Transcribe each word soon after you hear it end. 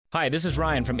Hi, this is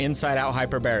Ryan from Inside Out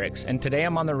Hyperbarics, and today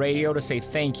I'm on the radio to say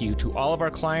thank you to all of our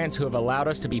clients who have allowed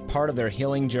us to be part of their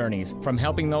healing journeys. From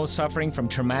helping those suffering from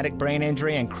traumatic brain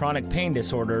injury and chronic pain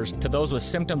disorders to those with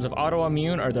symptoms of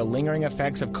autoimmune or the lingering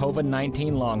effects of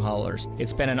COVID-19 long haulers.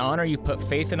 It's been an honor you put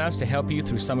faith in us to help you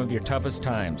through some of your toughest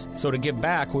times. So to give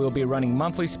back, we will be running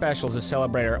monthly specials to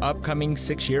celebrate our upcoming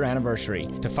 6-year anniversary.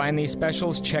 To find these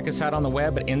specials, check us out on the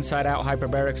web at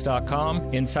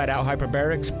InsideOutHyperbarics.com. Inside Out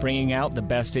Hyperbarics, bringing out the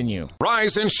best in you.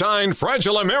 Rise and shine,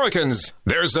 fragile Americans.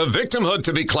 There's a victimhood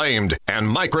to be claimed and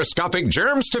microscopic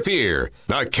germs to fear.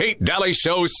 The Kate Daly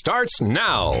Show starts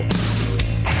now.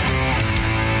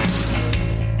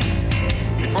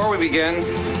 Before we begin,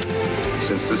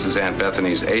 since this is Aunt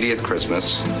Bethany's 80th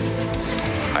Christmas,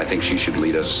 I think she should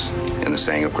lead us in the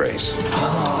saying of grace.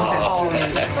 Oh,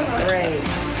 great.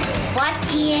 What,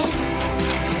 dear?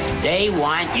 They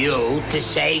want you to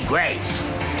say grace.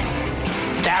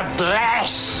 The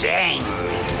blessing.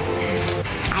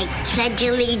 I pledge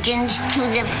allegiance to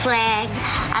the flag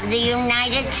of the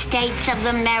United States of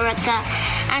America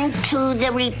and to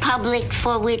the republic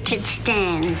for which it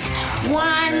stands.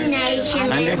 One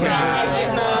nation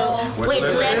indivisible, with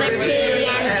liberty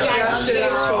and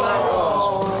justice for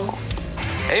all.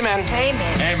 Amen.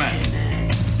 Amen. Amen.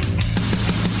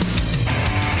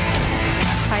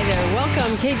 Hi there.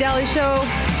 Welcome, Kate Daly Show.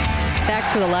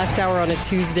 Back for the last hour on a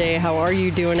Tuesday. How are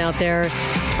you doing out there?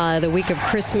 The week of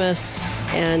Christmas.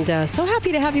 And so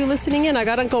happy to have you listening in. I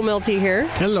got Uncle Milty here.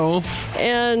 Hello.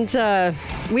 And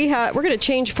we're going to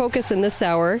change focus in this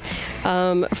hour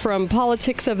from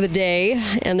politics of the day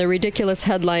and the ridiculous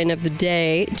headline of the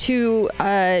day to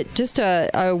just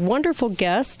a wonderful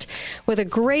guest with a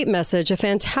great message, a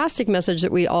fantastic message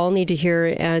that we all need to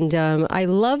hear. And I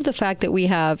love the fact that we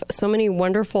have so many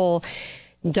wonderful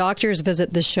doctors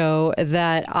visit the show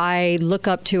that I look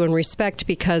up to and respect,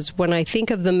 because when I think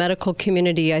of the medical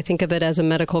community, I think of it as a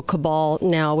medical cabal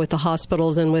now with the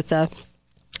hospitals and with the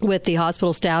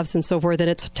hospital staffs and so forth, and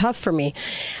it's tough for me,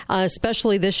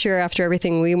 especially this year after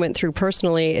everything we went through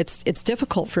personally. It's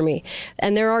difficult for me,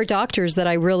 and there are doctors that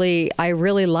I really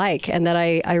like and that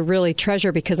I really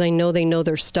treasure because I know they know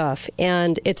their stuff,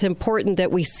 and it's important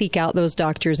that we seek out those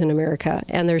doctors in America,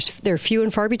 and they're few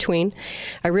and far between.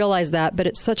 I realize that, but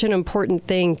it's such an important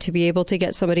thing to be able to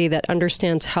get somebody that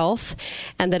understands health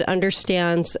and that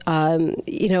understands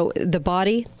the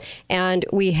body. And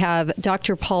we have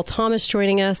Dr. Paul Thomas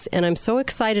joining us. And I'm so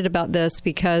excited about this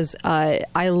because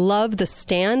I love the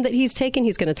stand that he's taken.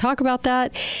 He's going to talk about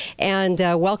that. And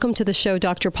welcome to the show,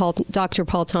 Dr. Paul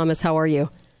Thomas. How are you?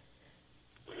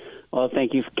 Well,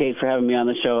 thank you, Kate, for having me on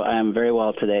the show. I am very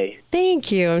well today.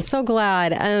 Thank you. I'm so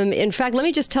glad. In fact, let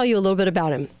me just tell you a little bit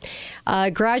about him.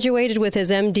 Graduated with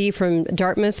his MD from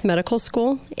Dartmouth Medical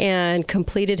School and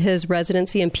completed his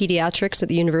residency in pediatrics at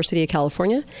the University of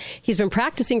California. He's been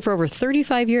practicing for over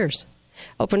 35 years.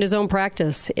 Opened his own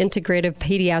practice, Integrative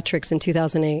Pediatrics, in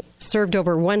 2008. Served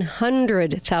over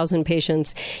 100,000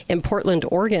 patients in Portland,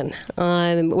 Oregon,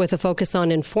 with a focus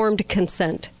on informed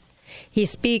consent. He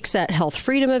speaks at health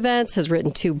freedom events, has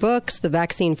written 2 books, The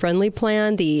Vaccine Friendly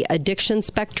Plan, The Addiction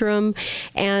Spectrum,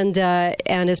 and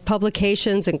his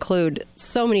publications include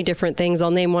so many different things.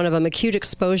 I'll name one of them: acute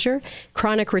exposure,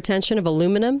 chronic retention of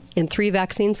aluminum in 3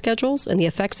 vaccine schedules, and the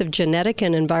effects of genetic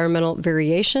and environmental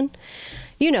variation.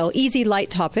 Easy, light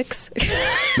topics.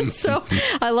 So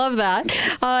I love that.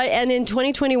 And in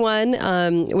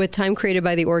 2021, with time created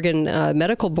by the Oregon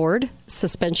Medical Board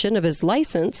suspension of his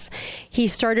license, he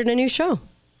started a new show.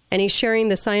 And he's sharing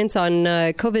the science on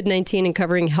COVID-19 and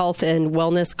covering health and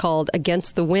wellness called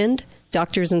Against the Wind,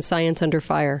 Doctors and Science Under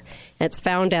Fire. And it's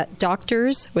found at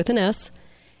Doctors, with an S,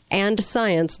 and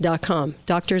science.com,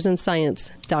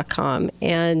 doctorsandscience.com.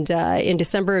 And in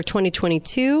December of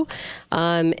 2022,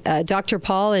 Dr.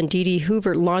 Paul and Dee Dee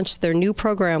Hoover launched their new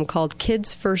program called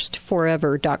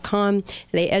kidsfirstforever.com.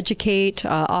 They educate,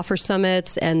 offer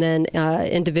summits, and then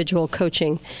individual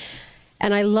coaching.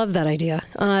 And I love that idea.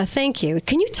 Thank you.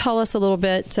 Can you tell us a little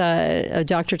bit,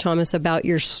 Dr. Thomas, about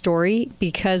your story?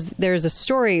 Because there's a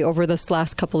story over this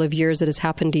last couple of years that has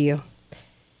happened to you.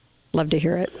 Love to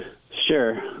hear it.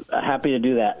 Sure. Happy to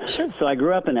do that. Sure. So I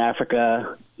grew up in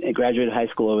Africa. I graduated high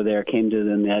school over there, came to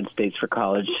the United States for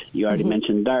college. You already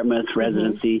mentioned Dartmouth,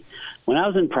 residency. When I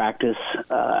was in practice,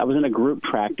 I was in a group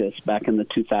practice back in the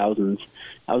 2000s.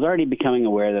 I was already becoming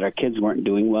aware that our kids weren't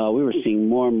doing well. We were seeing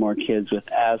more and more kids with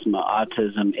asthma,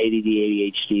 autism, ADD,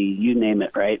 ADHD, you name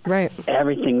it, right? Right.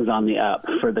 Everything's on the up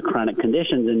for the chronic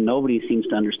conditions, and nobody seems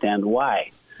to understand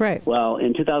why. Right. Well,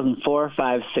 in 2004,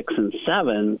 5, 6, and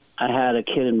 7, I had a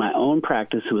kid in my own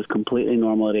practice who was completely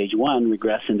normal at age 1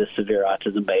 regress into severe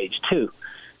autism by age 2.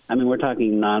 I mean, we're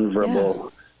talking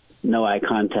nonverbal, no eye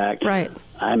contact. Right.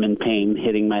 I'm in pain,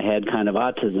 hitting my head kind of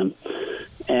autism.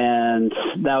 And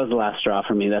that was the last straw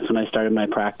for me. That's when I started my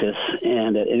practice.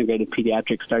 And at Integrated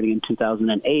Pediatrics, starting in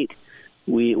 2008,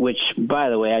 which, by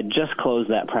the way, I just closed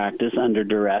that practice under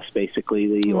duress,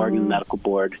 basically. The Oregon Medical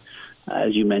Board,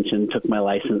 as you mentioned, took my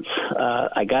license.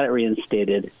 I got it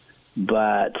reinstated,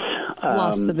 but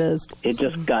lost the biz. It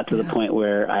just got to the point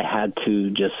where I had to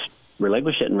just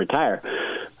relinquish it and retire.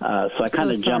 So I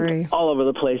kind of jumped all over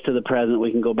the place to the present.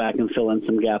 We can go back and fill in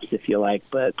some gaps if you like.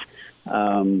 But,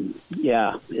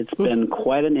 it's been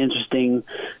quite an interesting,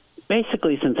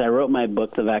 basically since I wrote my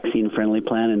book, The Vaccine Friendly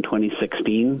Plan, in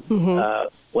 2016,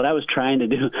 what I was trying to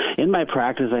do in my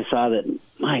practice, I saw that,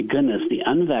 my goodness, the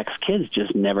unvaxxed kids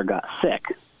just never got sick.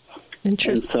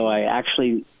 Interesting. And so I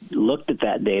actually looked at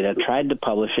that data, tried to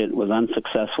publish it, was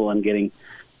unsuccessful in getting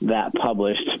that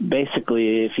published.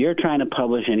 Basically, if you're trying to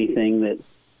publish anything that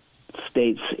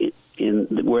states in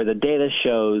where the data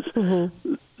shows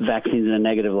vaccines in a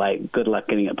negative light, good luck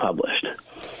getting it published.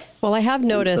 Well, I have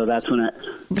noticed, so that's when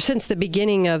since the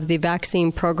beginning of the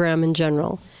vaccine program in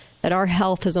general, that our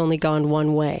health has only gone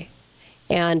one way.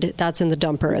 And that's in the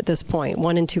dumper at this point.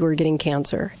 1 in 2 are getting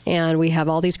cancer. And we have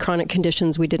all these chronic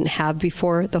conditions we didn't have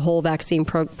before the whole vaccine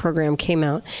program came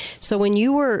out. So when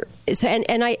you were,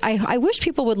 I wish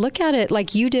people would look at it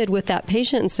like you did with that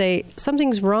patient and say,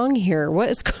 something's wrong here.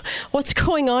 What's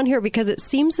going on here? Because it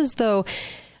seems as though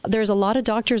there's a lot of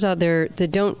doctors out there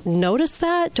that don't notice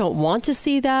that, don't want to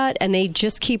see that, and they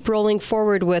just keep rolling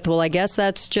forward with, well, I guess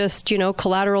that's just,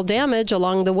 collateral damage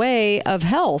along the way of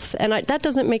health. And that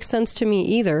doesn't make sense to me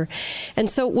either. And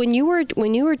so when you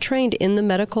were trained in the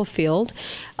medical field,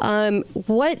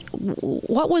 what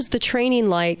was the training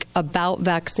like about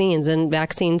vaccines and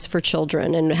vaccines for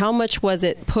children? And how much was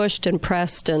it pushed and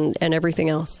pressed and everything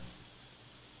else?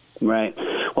 Right.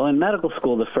 Well, in medical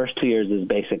school, the first 2 years is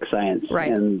basic science.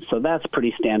 Right. And so that's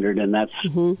pretty standard, and that's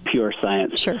pure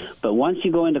science. Sure. But once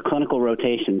you go into clinical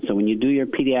rotation, so when you do your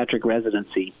pediatric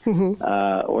residency,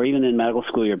 or even in medical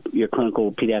school, your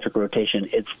clinical pediatric rotation,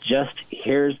 it's just,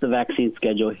 here's the vaccine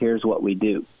schedule, here's what we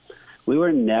do. We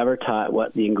were never taught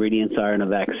what the ingredients are in a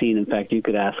vaccine. In fact, you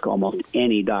could ask almost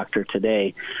any doctor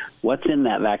today, what's in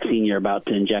that vaccine you're about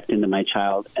to inject into my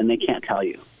child, and they can't tell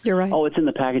you. You're right. Oh, it's in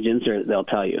the package insert, they'll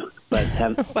tell you. But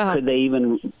wow. could they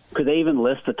even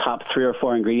list the top 3 or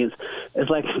 4 ingredients?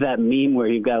 It's like that meme where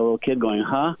you've got a little kid going,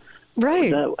 huh?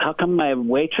 Right. How come my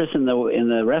waitress in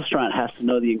the restaurant has to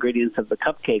know the ingredients of the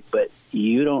cupcake, but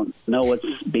you don't know what's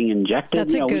being injected?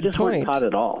 That's a good we just point. weren't taught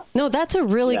at all. No, that's a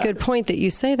really good point that you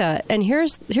say that. And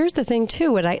here's the thing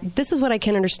too. This is what I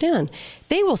can understand.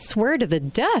 They will swear to the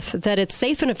death that it's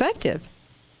safe and effective,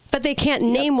 but they can't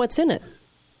name what's in it.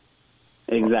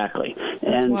 Exactly.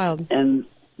 That's wild. And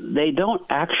they don't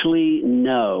actually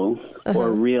know or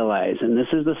realize, and this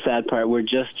is the sad part, I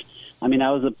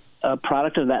was a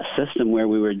product of that system where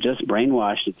we were just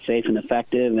brainwashed, it's safe and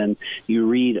effective, and you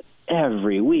read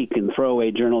every week in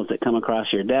throwaway journals that come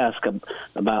across your desk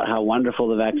about how wonderful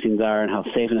the vaccines are and how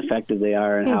safe and effective they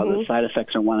are and how the side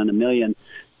effects are 1 in a million.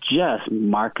 Just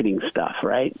marketing stuff,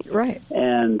 right? Right.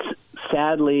 And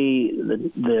sadly,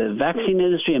 the vaccine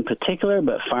industry in particular,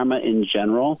 but pharma in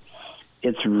general,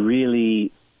 it's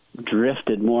really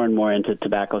drifted more and more into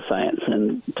tobacco science.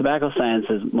 And tobacco science,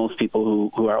 as most people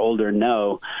who are older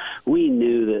know, we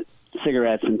knew that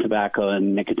cigarettes and tobacco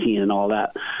and nicotine and all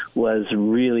that was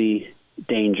really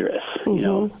dangerous,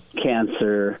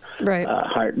 cancer,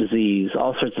 heart disease,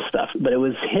 all sorts of stuff. But it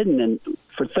was hidden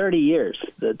for 30 years.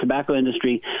 The tobacco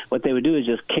industry, what they would do is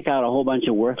just kick out a whole bunch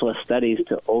of worthless studies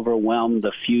to overwhelm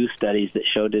the few studies that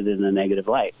showed it in a negative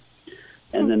light.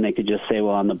 And then they could just say,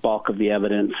 well, on the bulk of the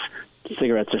evidence,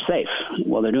 cigarettes are safe.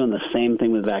 Well, they're doing the same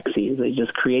thing with vaccines. They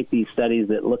just create these studies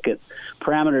that look at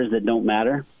parameters that don't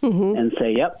matter and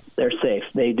say, yep, they're safe.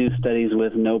 They do studies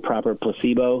with no proper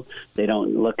placebo. They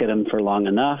don't look at them for long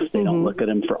enough. They don't look at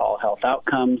them for all health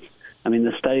outcomes. I mean,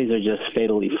 the studies are just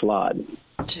fatally flawed.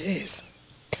 Jeez.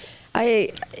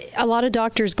 A lot of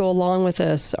doctors go along with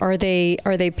this. Are they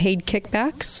paid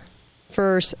kickbacks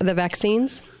for the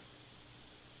vaccines?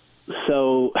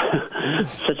 So,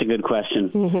 such a good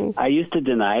question. I used to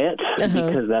deny it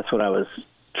because that's what I was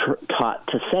taught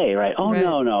to say, right? Oh,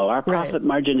 no, our profit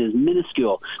margin is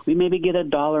minuscule. We maybe get a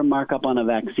 $1 markup on a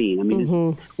vaccine. I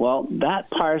mean, well, that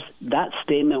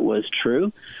statement was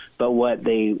true, but what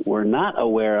they were not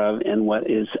aware of, and what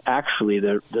is actually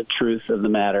the truth of the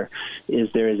matter, is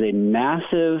there is a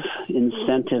massive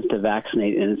incentive to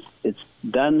vaccinate, and it's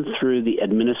done through the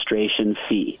administration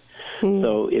fee.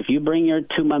 So if you bring your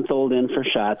 2-month-old in for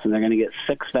shots, and they're going to get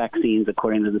 6 vaccines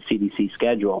according to the CDC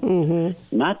schedule,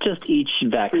 not just each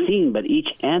vaccine, but each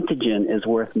antigen is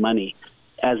worth money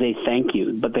as a thank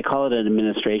you, but they call it an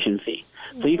administration fee.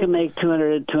 So you can make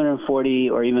 $200,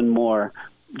 $240, or even more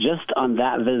just on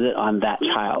that visit on that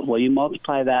child. Well, you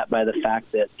multiply that by the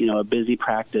fact that, a busy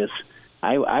practice,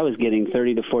 I was getting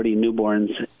 30 to 40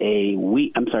 newborns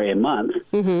a month.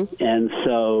 And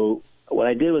so what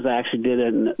I did was I actually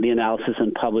did the analysis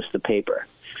and published the paper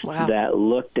that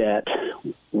looked at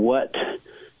what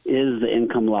is the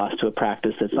income loss to a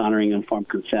practice that's honoring informed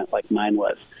consent like mine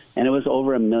was. And it was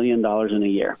over $1 million in a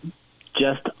year,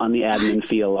 just on the admin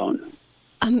fee alone.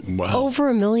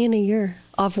 Over $1 million a year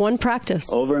off one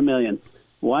practice. Over $1 million.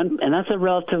 And that's a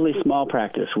relatively small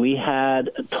practice. We had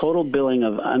a total billing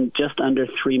of just under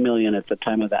 $3 million at the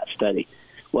time of that study.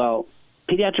 Well,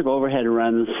 pediatric overhead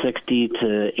runs 60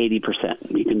 to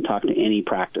 80%. You can talk to any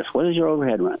practice. What does your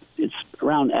overhead run? It's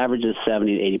around averages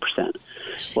 70 to 80%.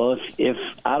 Well, if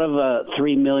out of a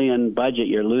 $3 million budget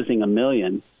you're losing $1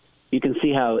 million, you can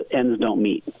see how ends don't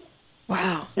meet.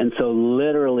 Wow. And so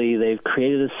literally they've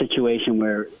created a situation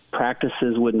where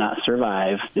practices would not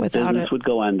survive. The business would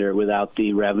go under without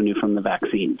the revenue from the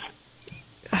vaccines.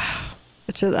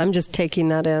 I'm just taking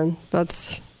that in.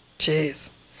 That's, jeez.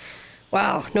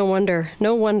 Wow. No wonder.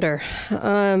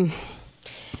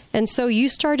 And so you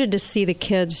started to see the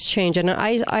kids change. And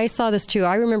I saw this too.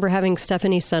 I remember having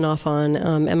Stephanie Senoff on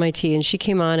MIT, and she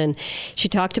came on and she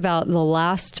talked about the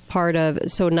last part of,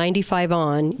 so 95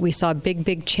 on, we saw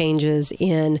big changes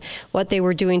in what they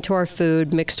were doing to our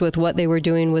food mixed with what they were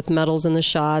doing with metals in the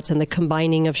shots and the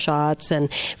combining of shots and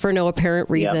for no apparent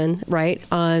reason, right?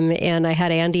 And I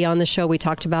had Andy on the show. We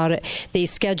talked about it. The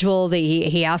schedule,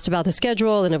 he asked about the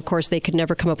schedule, and of course they could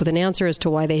never come up with an answer as to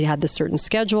why they had the certain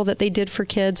schedule that they did for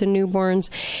kids and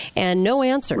newborns, and no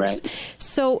answers.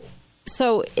 Right.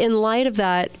 So in light of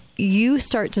that, you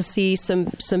start to see some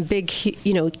big,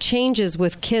 changes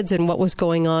with kids and what was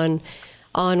going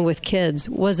on with kids.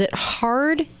 Was it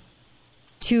hard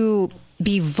to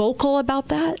be vocal about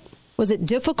that? Was it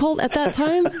difficult at that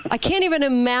time? I can't even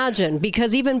imagine,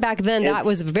 because even back then, that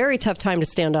was a very tough time to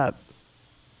stand up.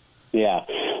 Yeah.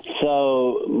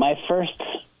 So my first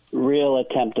real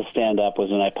attempt to stand up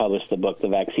was when I published the book, The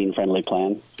Vaccine Friendly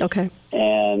Plan. Okay.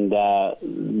 And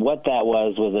what that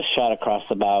was a shot across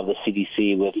the bow of the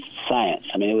CDC with science.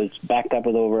 I mean, it was backed up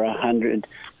with over 100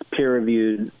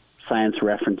 peer-reviewed science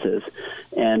references,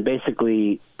 and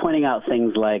basically pointing out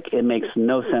things like it makes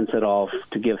no sense at all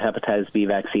to give hepatitis B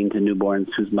vaccine to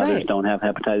newborns whose mothers don't have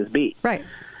hepatitis B. Right.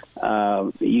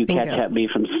 You catch Hep B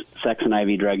from sex and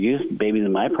IV drug use. Babies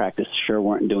in my practice sure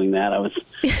weren't doing that. I was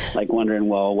wondering,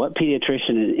 well, what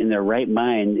pediatrician in their right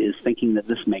mind is thinking that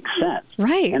this makes sense?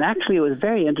 Right. And actually, it was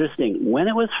very interesting. When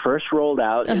it was first rolled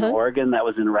out in Oregon, that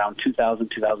was in around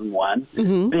 2000,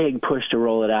 2001, big push to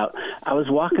roll it out. I was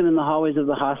walking in the hallways of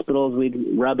the hospitals.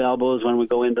 We'd rub elbows when we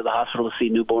go into the hospital to see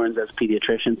newborns as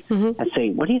pediatricians. I'd say,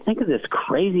 what do you think of this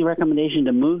crazy recommendation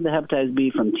to move the hepatitis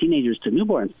B from teenagers to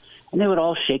newborns? And they would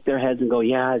all shake their heads and go,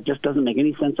 yeah, it just doesn't make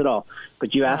any sense at all.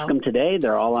 But you ask them today,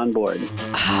 they're all on board.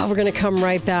 We're going to come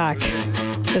right back.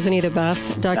 Isn't he the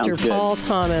best? Dr. Paul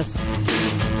Thomas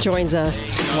joins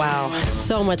us. Wow.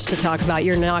 So much to talk about.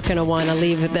 You're not going to want to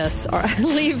leave this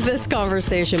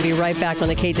conversation. Be right back on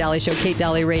the Kate Daly Show,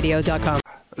 KateDalyRadio.com.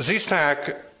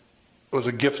 Z-Stack was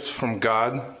a gift from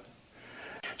God.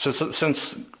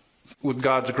 Since with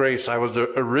God's grace, I was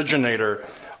the originator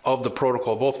of the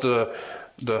protocol, both the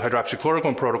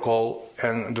hydroxychloroquine protocol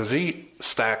and the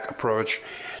Z-Stack approach,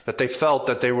 that they felt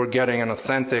that they were getting an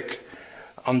authentic,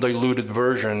 undiluted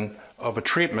version of a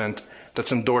treatment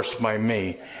that's endorsed by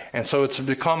me. And so it's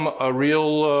become a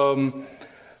real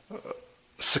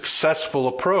successful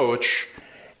approach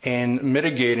in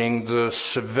mitigating the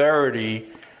severity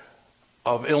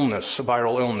of illness,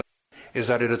 viral illness, is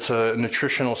that it's a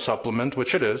nutritional supplement,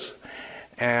 which it is,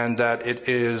 and that it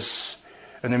is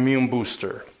an immune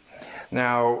booster.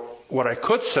 Now, what I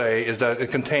could say is that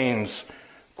it contains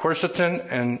quercetin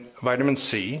and vitamin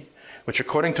C, which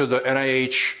according to the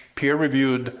NIH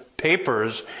peer-reviewed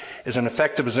papers is an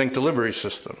effective zinc delivery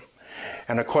system.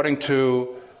 And according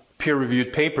to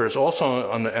peer-reviewed papers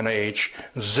also on the NIH,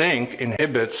 zinc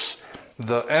inhibits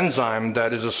the enzyme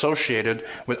that is associated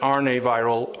with RNA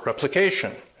viral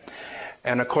replication.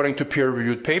 And according to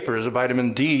peer-reviewed papers,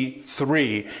 vitamin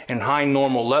D3 in high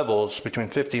normal levels, between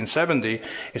 50 and 70,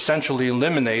 essentially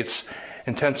eliminates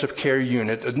intensive care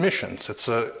unit admissions. It's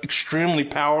an extremely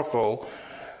powerful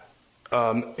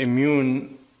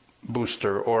immune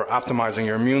booster or optimizing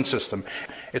your immune system.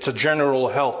 It's a general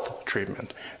health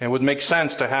treatment. And it would make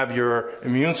sense to have your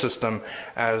immune system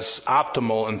as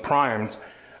optimal and primed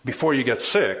before you get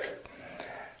sick.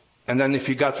 And then if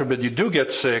you, God forbid, you do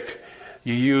get sick,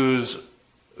 you use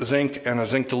zinc and a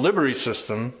zinc delivery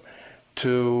system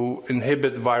to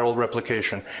inhibit viral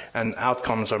replication, and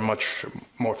outcomes are much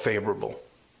more favorable.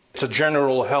 It's a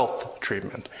general health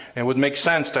treatment. It would make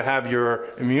sense to have your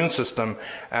immune system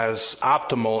as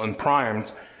optimal and primed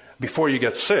before you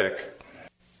get sick.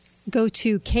 Go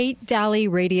to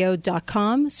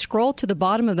katedalleyradio.com, scroll to the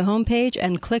bottom of the homepage,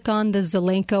 and click on the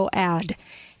Zelenko ad.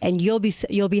 And you'll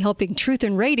be helping Truth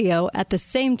in Radio at the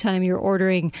same time you're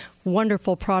ordering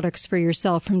wonderful products for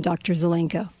yourself from Dr.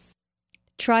 Zelenko.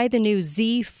 Try the new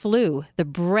Z Flu, the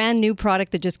brand new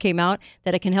product that just came out,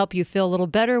 that it can help you feel a little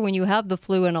better when you have the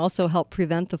flu and also help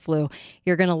prevent the flu.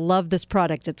 You're going to love this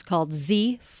product. It's called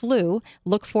Z Flu.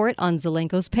 Look for it on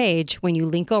Zelenko's page when you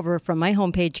link over from my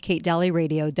homepage,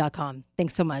 katedalleyradio.com.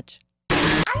 Thanks so much.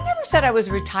 I never said I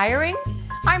was retiring.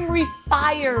 I'm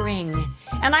refiring,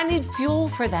 and I need fuel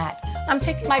for that. I'm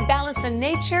taking my balance in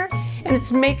nature, and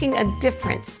it's making a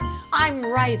difference. I'm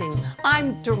writing,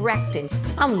 I'm directing,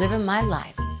 I'm living my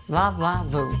life. Va va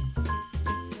voo.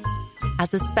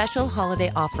 As a special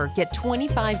holiday offer, get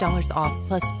 $25 off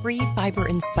plus free fiber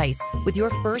and spice with your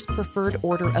first preferred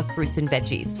order of fruits and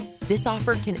veggies. This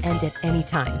offer can end at any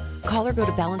time. Call or go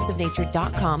to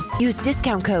balanceofnature.com. Use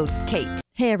discount code KATE.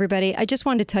 Hey, everybody. I just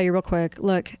wanted to tell you real quick.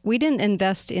 Look, we didn't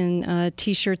invest in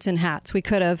T-shirts and hats. We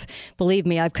could have. Believe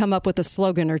me, I've come up with a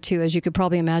slogan or two, as you could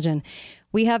probably imagine.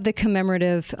 We have the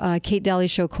commemorative Kate Daly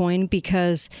Show coin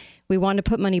because we wanted to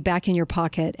put money back in your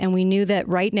pocket. And we knew that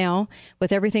right now,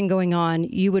 with everything going on,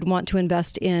 you would want to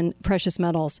invest in precious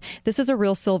metals. This is a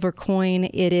real silver coin.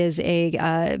 It is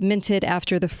a minted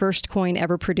after the first coin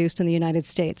ever produced in the United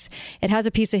States. It has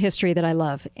a piece of history that I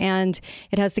love. And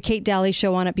it has the Kate Daly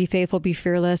Show on it. Be faithful, be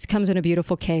fearless. Comes in a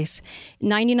beautiful case.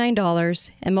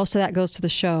 $99, and most of that goes to the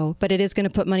show. But it is going to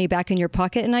put money back in your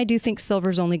pocket. And I do think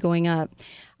silver's only going up.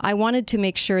 I wanted to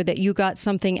make sure that you got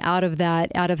something out of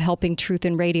that, out of helping Truth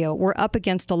in Radio. We're up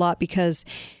against a lot because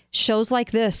shows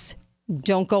like this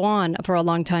don't go on for a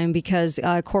long time because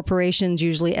corporations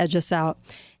usually edge us out.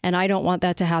 And I don't want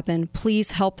that to happen.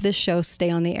 Please help this show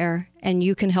stay on the air. And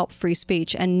you can help free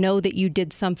speech and know that you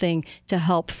did something to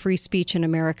help free speech in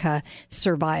America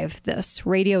survive this.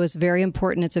 Radio is very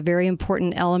important. It's a very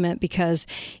important element because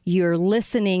you're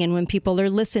listening. And when people are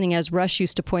listening, as Rush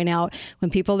used to point out, when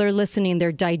people are listening,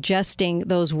 they're digesting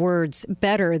those words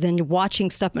better than watching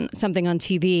something on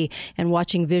TV and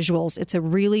watching visuals. It's a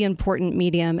really important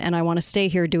medium. And I want to stay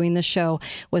here doing this show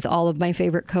with all of my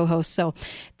favorite co-hosts. So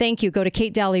thank you. Go to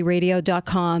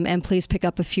katedalleyradio.com and please pick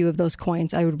up a few of those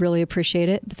coins. I would really appreciate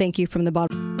it. Thank you from the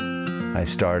bottom. I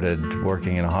started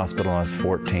working in a hospital when I was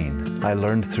 14. I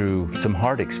learned through some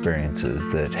hard experiences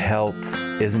that health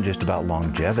isn't just about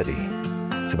longevity,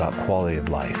 it's about quality of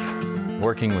life.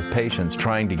 Working with patients,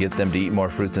 trying to get them to eat more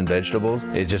fruits and vegetables,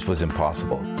 it just was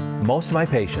impossible. Most of my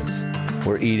patients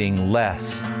were eating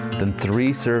less than 3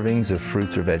 servings of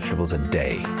fruits or vegetables a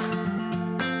day.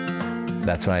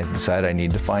 That's when I decided I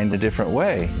need to find a different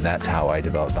way. That's how I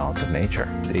developed Balance of Nature.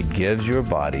 It gives your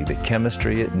body the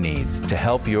chemistry it needs to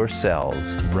help your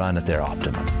cells run at their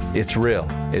optimum. It's real.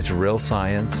 It's real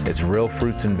science. It's real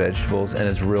fruits and vegetables, and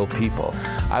it's real people.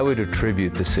 I would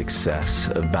attribute the success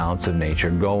of Balance of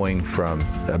Nature going from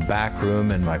a back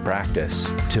room in my practice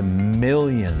to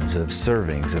millions of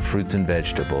servings of fruits and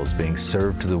vegetables being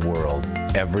served to the world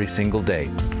every single day,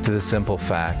 to the simple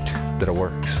fact that it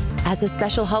works. As a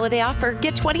special holiday offer,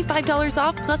 get $25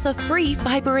 off plus a free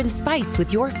fiber and spice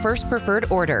with your first preferred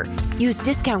order. Use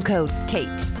discount code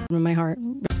KATE. In my heart.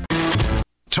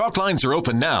 Talk lines are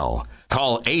open now.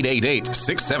 Call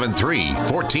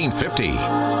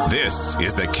 888-673-1450. This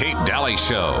is the Kate Daly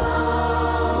Show.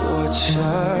 What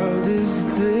child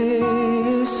is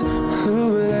this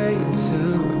who laid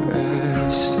to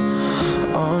rest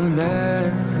on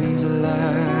Mary's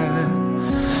lap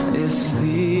is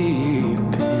sleeping?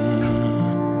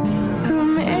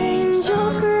 Whom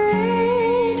angels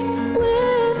greet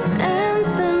with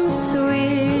anthems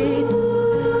sweet,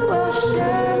 while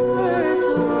shepherds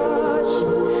watch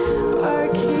are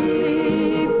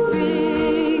keeping.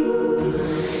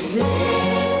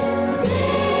 This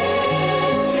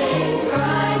is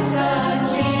Christ the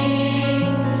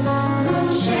King, whom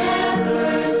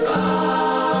shepherds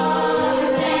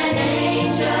watch and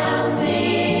angels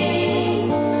sing.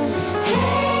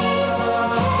 Hey,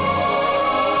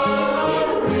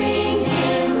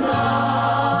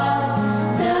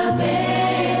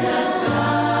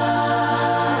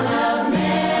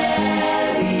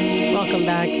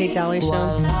 back. Kate Daly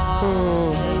Show.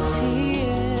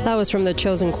 That was from the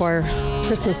Chosen Choir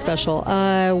Christmas special.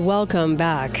 Welcome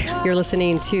back. You're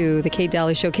listening to The Kate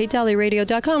Daly Show,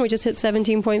 KateDalyRadio.com. We just hit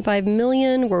 17.5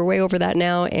 million. We're way over that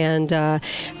now, and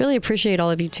really appreciate all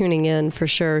of you tuning in for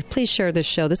sure. Please share this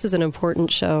show. This is an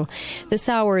important show. This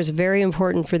hour is very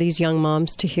important for these young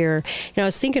moms to hear. I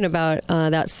was thinking about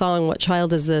that song, What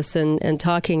Child Is This? And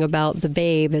talking about the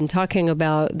babe and talking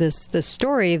about this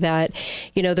story that,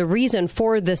 the reason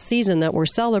for this season that we're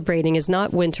celebrating is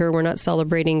not winter. We're not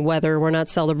celebrating weather. We're not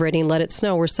celebrating Let It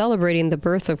Snow. We're celebrating the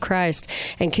birth of Christ.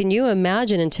 And can you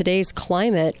imagine in today's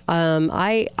climate,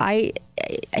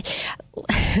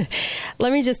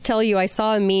 let me just tell you, I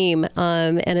saw a meme,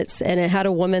 and it had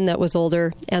a woman that was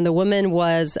older, and the woman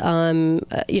was,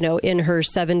 in her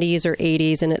 70s or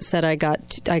 80s, and it said, I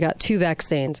got 2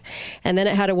 vaccines. And then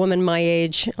it had a woman my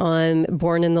age,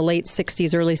 born in the late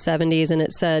 60s, early 70s, and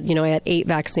it said, I had 8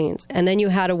 vaccines. And then you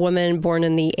had a woman born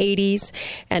in the 80s,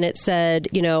 and it said,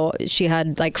 she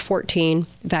had like 14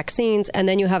 vaccines. And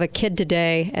then you have a kid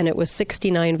today, and it was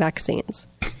 69 vaccines.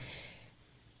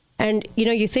 And,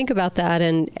 you think about that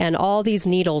and all these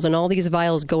needles and all these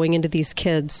vials going into these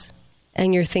kids,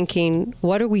 and you're thinking,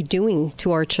 what are we doing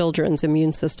to our children's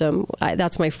immune system?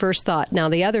 That's my first thought. Now,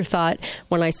 the other thought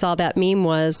when I saw that meme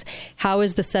was, how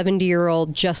is the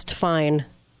 70-year-old just fine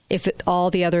if all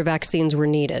the other vaccines were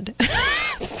needed?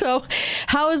 So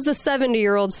how is the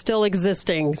 70-year-old still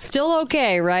existing? Still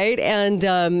okay, right?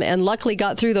 And luckily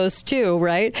got through those 2,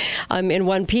 right, in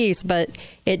one piece. But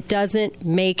it doesn't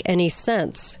make any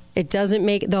sense.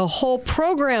 The whole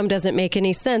program doesn't make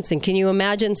any sense. And can you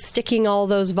imagine sticking all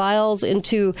those vials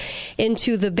into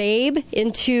the babe,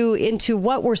 into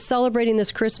what we're celebrating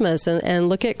this Christmas? And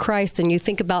look at Christ, and you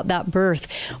think about that birth.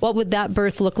 What would that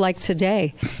birth look like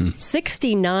today?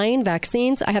 69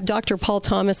 vaccines. I have Dr. Paul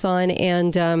Thomas on,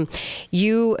 and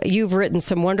you've written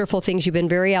some wonderful things. You've been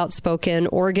very outspoken.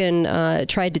 Oregon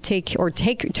tried to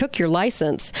took your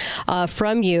license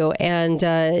from you and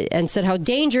said how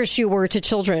dangerous you were to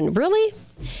children. Really?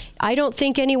 I don't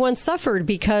think anyone suffered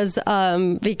because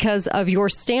of your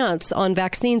stance on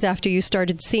vaccines after you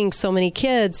started seeing so many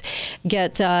kids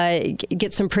get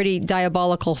some pretty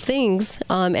diabolical things,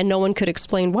 and no one could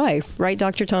explain why. Right,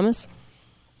 Dr. Thomas?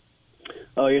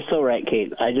 Oh, you're so right,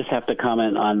 Kate. I just have to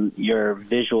comment on your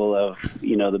visual of,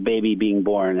 the baby being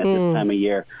born at this time of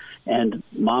year. And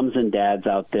moms and dads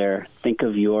out there, think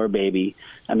of your baby.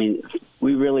 I mean,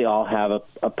 we really all have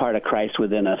a part of Christ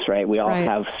within us, right? We all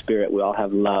have spirit. We all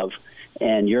have love.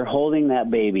 And you're holding that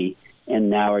baby,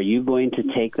 and now are you going to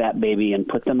take that baby and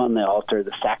put them on the altar,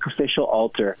 the sacrificial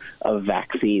altar of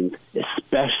vaccines,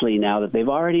 especially now that they've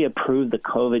already approved the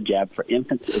COVID jab for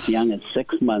infants as young as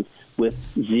 6 months with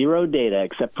 0 data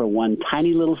except for one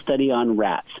tiny little study on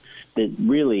rats that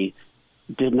really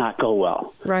did not go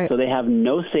well. Right. So they have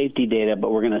no safety data,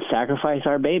 but we're going to sacrifice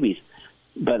our babies.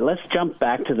 But let's jump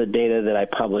back to the data that I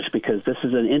published, because this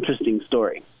is an interesting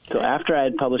story. So after I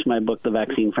had published my book, The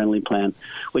Vaccine Friendly Plan,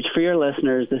 which for your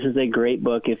listeners, this is a great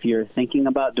book. If you're thinking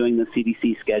about doing the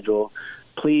CDC schedule,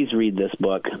 please read this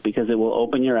book, because it will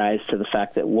open your eyes to the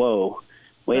fact that, whoa,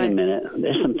 wait a minute,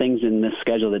 there's some things in this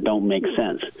schedule that don't make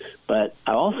sense. But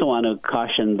I also want to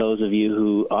caution those of you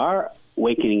who are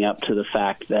waking up to the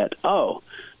fact that,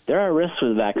 there are risks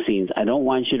with vaccines. I don't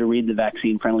want you to read the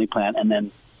Vaccine Friendly Plan and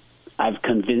then I've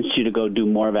convinced you to go do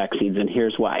more vaccines, and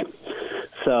here's why.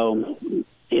 So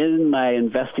in my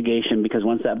investigation, because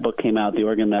once that book came out, the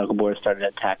Oregon Medical Board started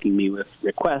attacking me with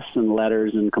requests and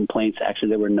letters and complaints. Actually,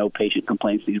 there were no patient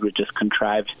complaints. These were just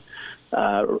contrived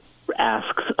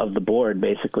asks of the board,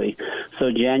 basically.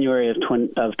 So January of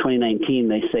 2019,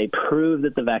 they say, prove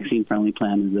that the vaccine-friendly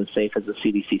plan is as safe as the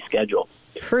CDC schedule.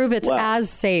 Prove it's as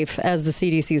safe as the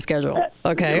CDC schedule.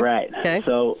 Okay. Right. Okay.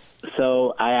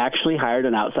 So I actually hired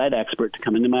an outside expert to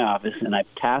come into my office, and I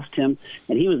tasked him,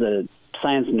 and he was a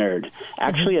science nerd,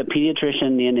 actually a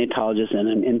pediatrician, neonatologist, and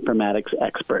an informatics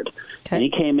expert. Okay. And he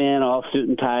came in all suit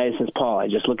and tie, says, Paul, I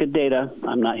just look at data.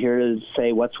 I'm not here to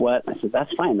say what's what. I said,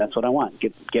 that's fine. That's what I want.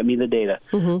 Get me the data.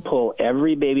 Pull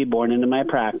every baby born into my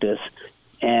practice.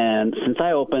 And since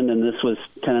I opened, and this was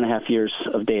 10 and a half years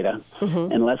of data,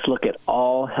 and let's look at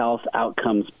all health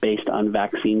outcomes based on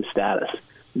vaccine status.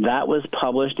 That was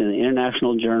published in the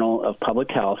International Journal of Public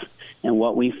Health, and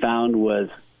what we found was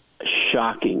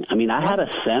shocking. I mean, I had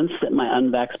a sense that my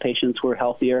unvaxxed patients were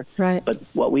healthier, but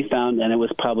what we found, and it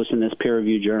was published in this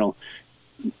peer-reviewed journal,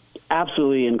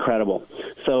 absolutely incredible.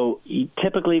 So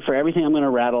typically, for everything I'm going to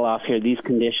rattle off here, these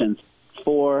conditions,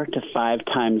 4 to 5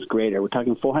 times greater. We're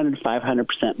talking 400 to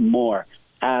 500% more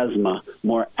asthma,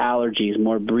 more allergies,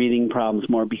 more breathing problems,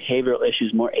 more behavioral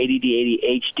issues, more ADD,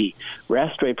 ADHD,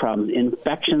 respiratory problems,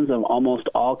 infections of almost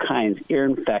all kinds, ear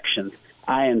infections,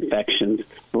 eye infections,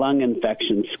 lung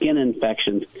infections, skin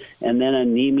infections, and then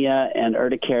anemia and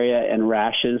urticaria and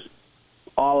rashes,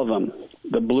 all of them.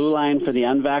 The blue line for the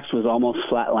unvaxxed was almost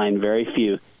flatline, very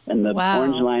few. And the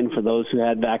orange line for those who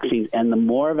had vaccines. And the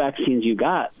more vaccines you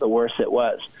got, the worse it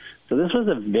was. So this was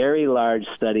a very large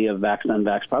study of vax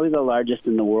unvaxxed, probably the largest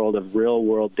in the world of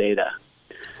real-world data.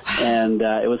 And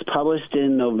it was published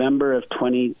in November of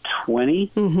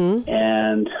 2020.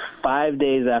 And 5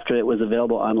 days after it was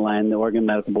available online, the Oregon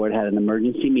Medical Board had an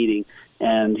emergency meeting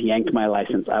and yanked my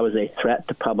license. I was a threat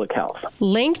to public health.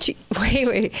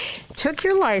 Took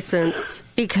your license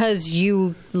because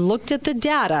you looked at the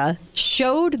data,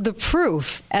 showed the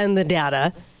proof and the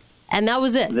data, and that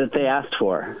was it. That they asked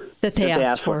for. That they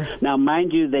asked for. Now,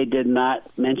 mind you, they did not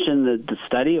mention the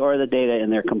study or the data in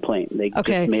their complaint. They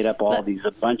just made up a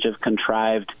bunch of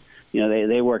contrived,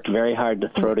 they worked very hard to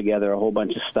throw together a whole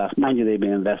bunch of stuff. Mind you, they've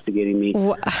been investigating me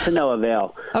to no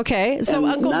avail. Okay, so and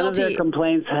Uncle none Milty, of their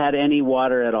complaints had any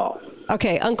water at all.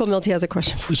 Okay, Uncle Milty has a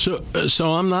question.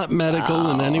 So I'm not medical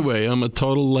in any way. I'm a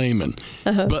total layman.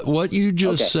 But what you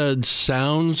just said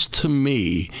sounds to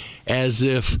me as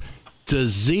if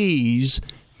disease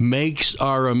makes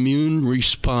our immune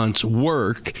response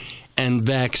work and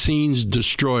vaccines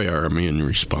destroy our immune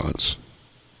response.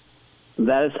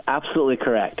 That is absolutely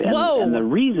correct. And the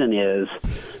reason is,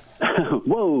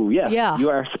 you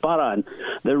are spot on.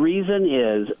 The reason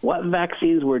is what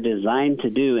vaccines were designed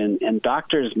to do, and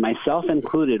doctors, myself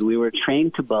included, we were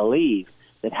trained to believe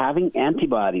that having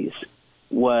antibodies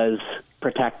was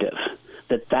protective,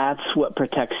 that's what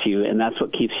protects you and that's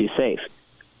what keeps you safe.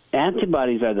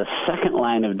 Antibodies are the second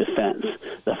line of defense.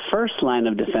 The first line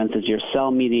of defense is your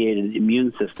cell-mediated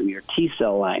immune system, your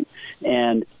T-cell line.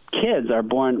 And kids are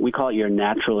born, we call it your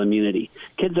natural immunity.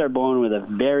 Kids are born with a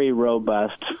very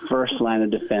robust first line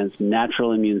of defense,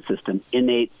 natural immune system,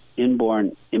 innate,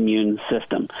 inborn immune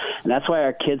system. And that's why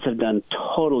our kids have done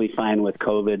totally fine with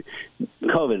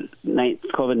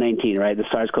COVID-19, right? The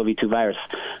SARS-CoV-2 virus,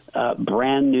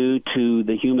 brand new to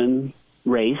the human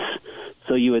race.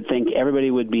 So you would think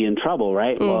everybody would be in trouble,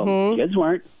 right? Well, kids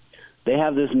weren't. They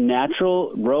have this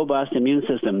natural, robust immune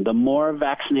system. The more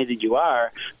vaccinated you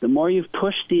are, the more you've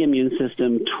pushed the immune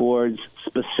system towards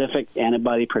specific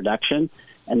antibody production,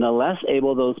 and the less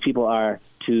able those people are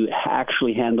to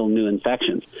actually handle new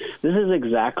infections. This is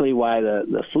exactly why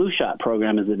the flu shot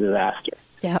program is a disaster.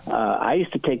 Yeah. I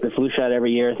used to take the flu shot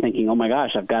every year thinking, oh, my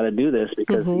gosh, I've got to do this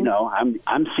because,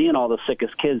 I'm seeing all the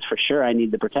sickest kids. For sure, I need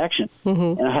the protection.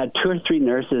 And I had 2 or 3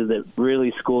 nurses that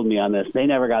really schooled me on this. They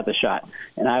never got the shot.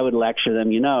 And I would lecture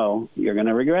them, you're going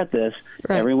to regret this.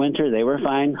 Right. Every winter, they were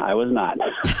fine. I was not.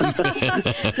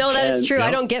 No, that is true. I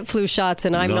don't get flu shots,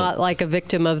 and I'm not like a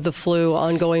victim of the flu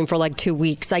ongoing for like 2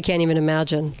 weeks. I can't even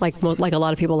imagine, like a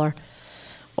lot of people are.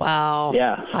 Wow.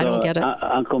 Yeah. So, I don't get it.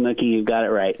 Uncle Mickey, you got it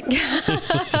right.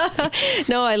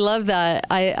 No, I love that.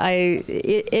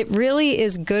 It really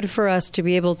is good for us to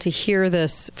be able to hear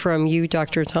this from you,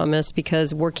 Dr. Thomas,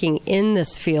 because working in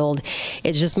this field,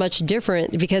 it's just much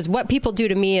different. Because what people do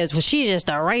to me is, well, she's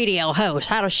just a radio host.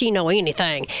 How does she know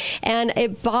anything? And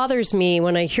it bothers me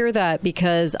when I hear that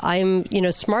because I'm,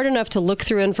 smart enough to look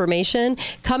through information.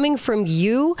 Coming from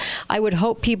you, I would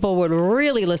hope people would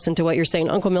really listen to what you're saying.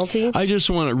 Uncle Milty? I just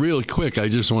want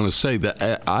to say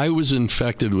that I was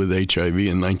infected with HIV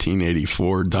in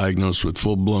 1984, diagnosed with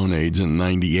full-blown AIDS in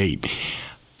 98.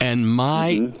 And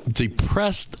my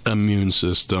depressed immune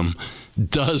system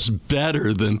does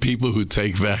better than people who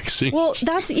take vaccines. Well,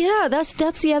 that's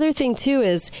the other thing too,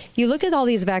 is you look at all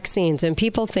these vaccines and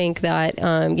people think that,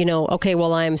 okay,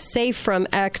 well, I'm safe from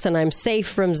X and I'm safe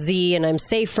from Z and I'm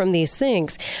safe from these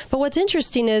things. But what's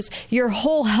interesting is your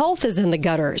whole health is in the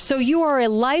gutter. So you are a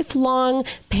lifelong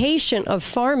patient of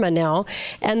pharma now.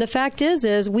 And the fact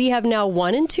is we have now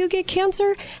 1 in 2 get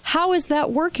cancer. How is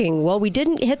that working? Well, we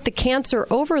didn't hit the cancer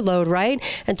overload, right?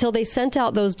 Until they sent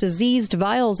out those diseased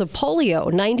vials of polio,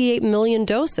 98 million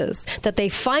doses that they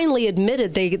finally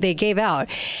admitted they gave out.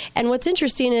 And what's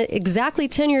interesting, exactly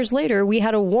 10 years later, we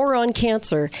had a war on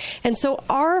cancer. And so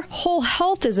our whole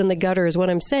health is in the gutter is what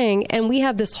I'm saying. And we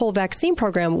have this whole vaccine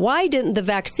program. Why didn't the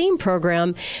vaccine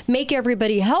program make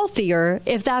everybody healthier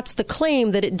if that's the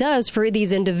claim that it does for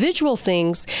these individual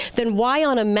things? Then why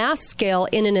on a mass scale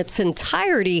and in its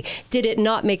entirety did it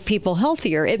not make people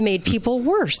healthier? It made people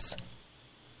worse.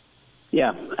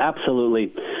 Yeah,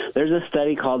 absolutely. There's a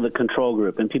study called the Control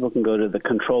Group, and people can go to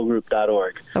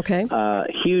thecontrolgroup.org. Okay.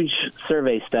 Huge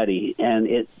survey study, and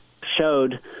it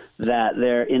showed that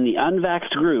there in the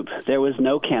unvaxxed group, there was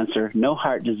no cancer, no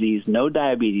heart disease, no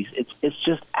diabetes. It's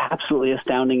just absolutely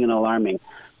astounding and alarming.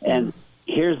 And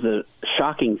here's the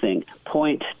shocking thing: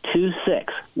 0.26,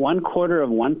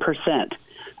 0.25%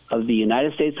 of the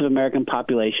United States of American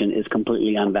population is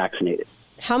completely unvaccinated.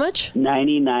 How much?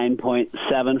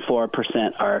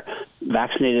 99.74% are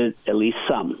vaccinated, at least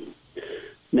some.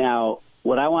 Now,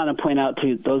 what I want to point out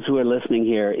to those who are listening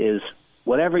here is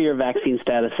whatever your vaccine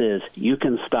status is, you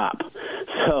can stop.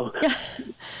 So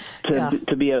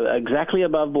to be exactly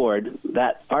above board,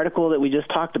 that article that we just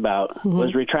talked about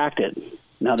was retracted.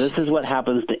 Now, this is what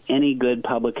happens to any good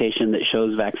publication that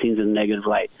shows vaccines in a negative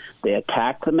light. They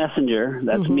attack the messenger,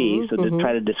 that's me, so to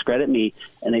try to discredit me,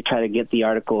 and they try to get the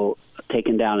article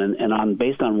taken down. And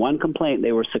based on one complaint,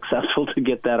 they were successful to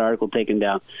get that article taken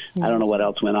down. I don't know what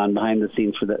else went on behind the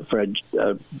scenes for a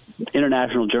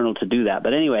international journal to do that.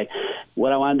 But anyway,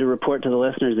 what I wanted to report to the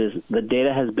listeners is the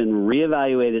data has been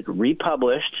reevaluated,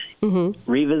 republished,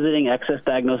 revisiting excess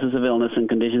diagnosis of illness and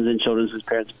conditions in children whose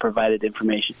parents provided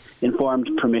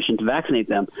informed permission to vaccinate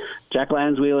them. Jack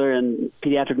Lyons-Wheeler and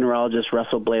pediatric neurologist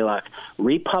Russell Blaylock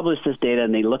republished this data,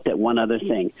 and they looked at one other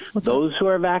thing. Those who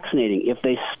are vaccinating, if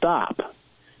they stop,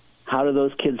 how do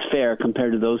those kids fare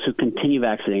compared to those who continue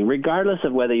vaccinating, regardless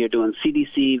of whether you're doing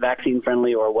CDC,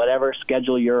 vaccine-friendly, or whatever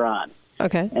schedule you're on?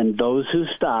 Okay. And those who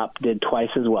stop did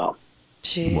twice as well.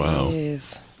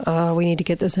 Jeez. We need to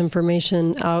get this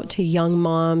information out to young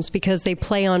moms because they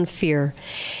play on fear.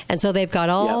 And so they've got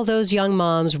all those young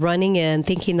moms running in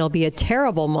thinking they'll be a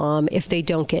terrible mom if they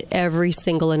don't get every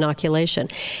single inoculation.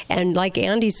 And like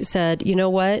Andy said, you know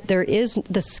what?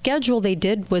 The schedule they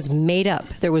did was made up.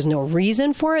 There was no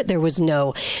reason for it. There was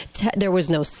no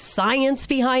science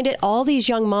behind it. All these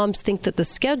young moms think that the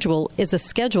schedule is a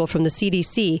schedule from the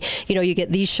CDC. You know, you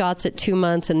get these shots at 2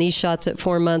 months and these shots at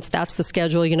 4 months. That's the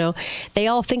schedule, you know. They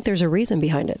all think there's a reason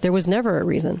behind it. There was never a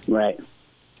reason. Right.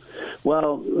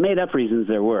 Well, made up reasons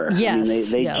there were. Yes. I mean,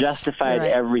 they justified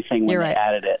everything when they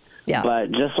added it. Yeah.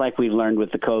 But just like we've learned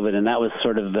with the COVID, and that was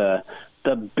sort of the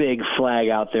big flag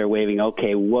out there waving,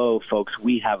 okay, whoa, folks,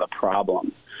 we have a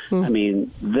problem. I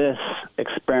mean, this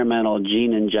experimental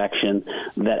gene injection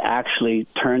that actually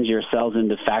turns your cells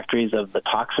into factories of the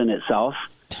toxin itself,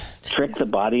 trick the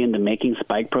body into making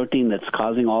spike protein that's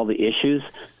causing all the issues.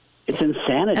 It's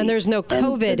insanity. And there's no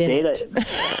COVID in it.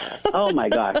 Oh, my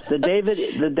gosh. The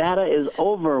data is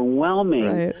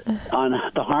overwhelming on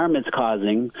the harm it's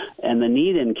causing, and the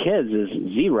need in kids is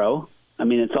zero. I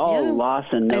mean, it's all loss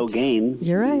and no gain.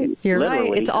 You're right. You're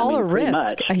right. It's all a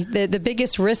risk. The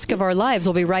biggest risk of our lives.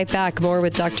 We'll be right back. More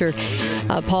with Dr.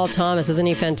 Paul Thomas. Isn't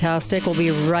he fantastic? We'll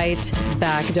be right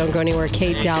back. Don't go anywhere.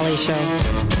 Kate Daly Show.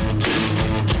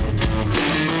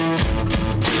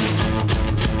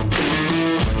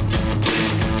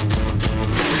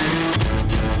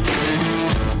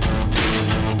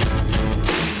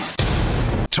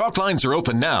 Talk lines are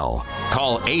open now.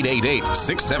 Call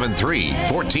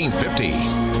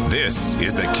 888-673-1450. This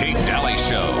is the Kate Daly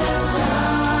Show.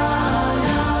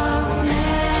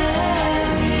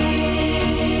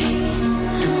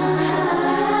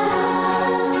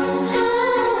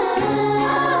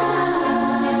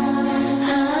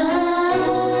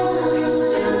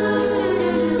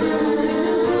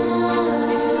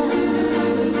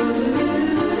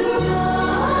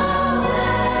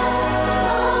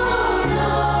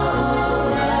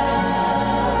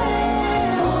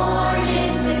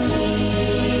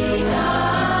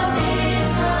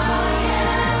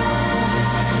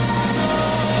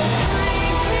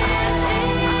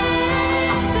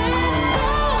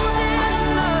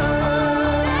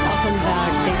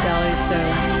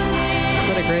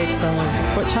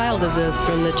 Is this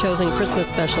from the Chosen Christmas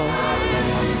Special?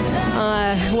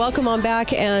 Welcome on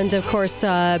back, and of course,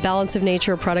 Balance of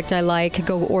Nature, a product I like.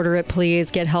 Go order it, please.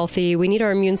 Get healthy. We need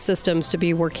our immune systems to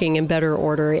be working in better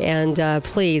order, and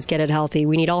please get it healthy.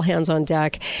 We need all hands on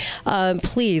deck.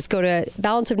 Please go to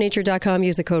balanceofnature.com.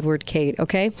 Use the code word Kate.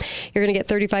 Okay, you're going to get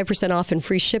 35% off and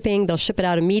free shipping. They'll ship it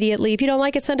out immediately. If you don't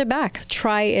like it, send it back.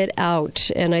 Try it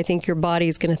out, and I think your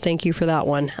body's going to thank you for that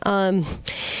one.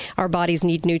 Our bodies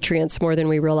need nutrients more than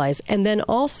we realize. And then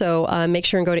also make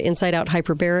sure and go to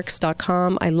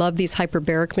InsideOutHyperbarics.com. I love these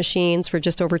hyperbaric machines. For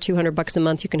just over $200 a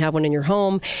month, you can have one in your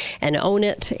home and own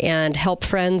it and help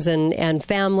friends and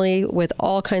family with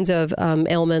all kinds of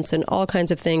ailments and all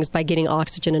kinds of things by getting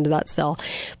oxygen into that cell.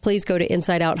 Please go to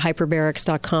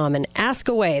InsideOutHyperbarics.com and ask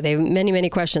away. They have many, many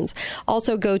questions.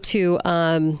 Also go to,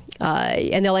 and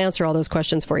they'll answer all those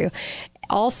questions for you.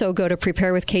 Also, go to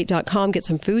preparewithkate.com, get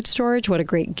some food storage. What a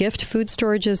great gift food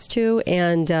storage is, too.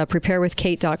 And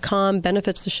preparewithkate.com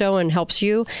benefits the show and helps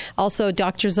you. Also,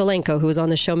 Dr. Zelenko, who was on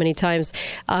the show many times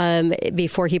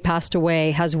before he passed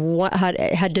away,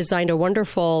 had designed a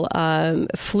wonderful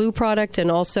flu product and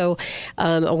also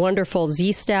a wonderful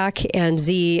Z-Stack and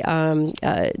Z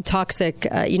toxic,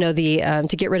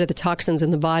 to get rid of the toxins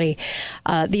in the body.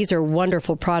 These are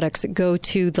wonderful products. Go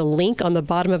to the link on the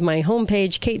bottom of my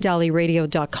homepage,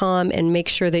 katedalleyradio.com, and make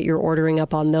sure that you're ordering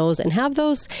up on those and have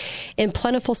those in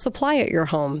plentiful supply at your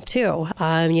home, too.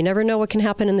 You never know what can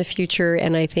happen in the future,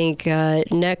 and I think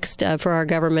next for our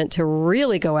government to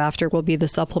really go after will be the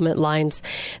supplement lines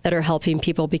that are helping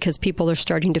people because people are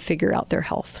starting to figure out their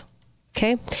health.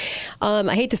 Okay.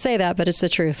 I hate to say that, but it's the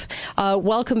truth.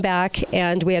 Welcome back.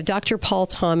 And we have Dr. Paul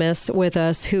Thomas with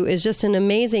us, who is just an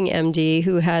amazing MD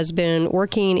who has been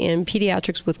working in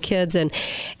pediatrics with kids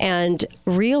and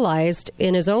realized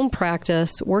in his own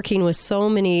practice, working with so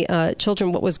many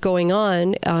children, what was going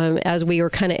on as we were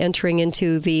kind of entering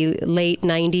into the late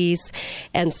 90s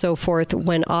and so forth,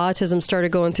 when autism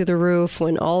started going through the roof,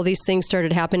 when all these things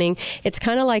started happening. It's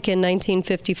kind of like in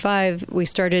 1955, we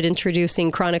started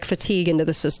introducing chronic fatigue into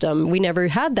the system. We never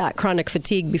had that chronic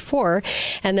fatigue before.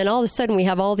 And then all of a sudden we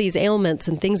have all these ailments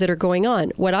and things that are going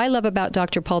on. What I love about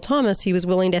Dr. Paul Thomas, he was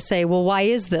willing to say, well, why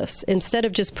is this? Instead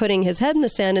of just putting his head in the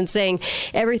sand and saying,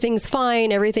 everything's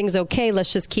fine, everything's okay,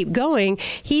 let's just keep going.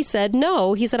 He said,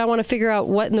 no. He said, I want to figure out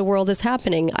what in the world is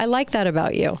happening. I like that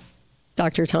about you,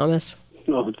 Dr. Thomas.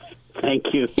 Oh,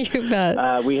 thank you. You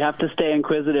bet. We have to stay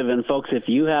inquisitive. And folks, if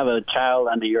you have a child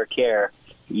under your care,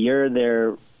 you're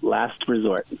their last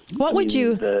resort. What would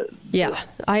you?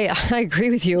 I agree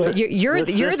with you. You're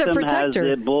the protector.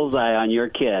 Has the bullseye on your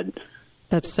kid.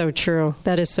 That's so true.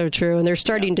 That is so true. And they're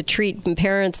starting to treat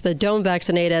parents that don't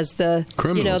vaccinate as the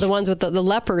criminals. The ones with the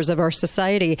lepers of our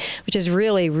society, which is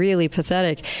really, really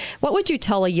pathetic. What would you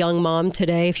tell a young mom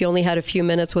today if you only had a few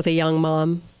minutes with a young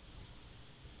mom?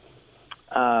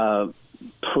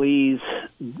 Please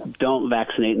don't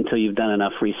vaccinate until you've done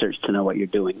enough research to know what you're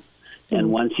doing. And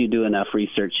once you do enough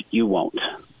research, you won't.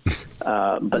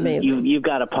 But you've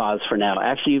got to pause for now.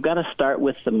 Actually, you've got to start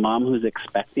with the mom who's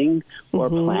expecting or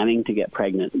planning to get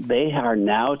pregnant. They are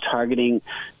now targeting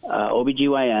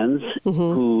OBGYNs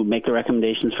who make the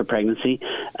recommendations for pregnancy.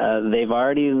 They've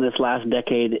already, in this last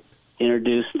decade,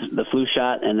 introduced the flu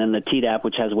shot and then the Tdap,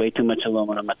 which has way too much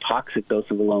aluminum, a toxic dose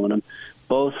of aluminum.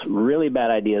 Both really bad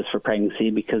ideas for pregnancy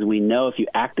because we know if you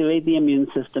activate the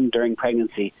immune system during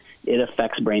pregnancy, it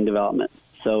affects brain development.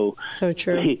 So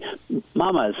true.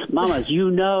 Mamas,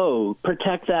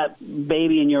 protect that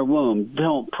baby in your womb.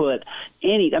 Don't put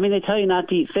they tell you not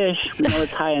to eat fish. We know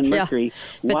it's high in mercury.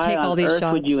 But Why on earth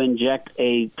shots. would you inject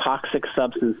a toxic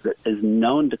substance that is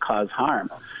known to cause harm?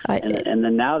 And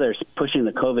then now they're pushing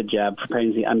the COVID jab for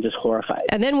pregnancy. I'm just horrified.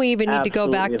 And then we even need to go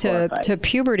back to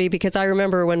puberty, because I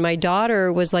remember when my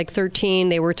daughter was like 13,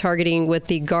 they were targeting with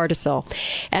the Gardasil.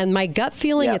 And my gut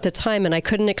feeling at the time, and I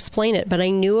couldn't explain it, but I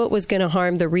knew it was going to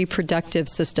harm the reproductive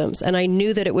systems. And I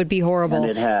knew that it would be horrible.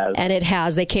 And it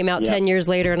has. They came out 10 years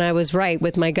later, and I was right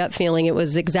with my gut feeling. It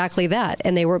was exactly that.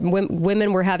 And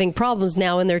women were having problems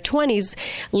now in their 20s,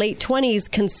 late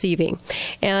 20s, conceiving.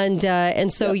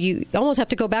 And so you almost have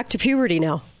to go back to puberty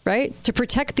now, right? To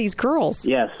protect these girls.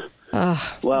 Yes. So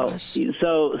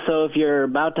if you're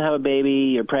about to have a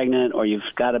baby, you're pregnant, or you've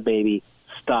got a baby,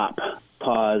 stop,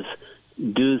 pause,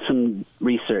 do some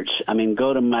research. I mean,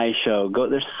 go to my show.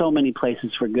 There's so many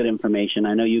places for good information.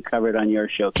 I know you covered on your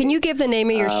show. Can you give the name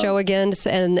of your show again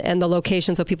and the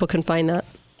location so people can find that?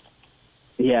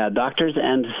 Yeah,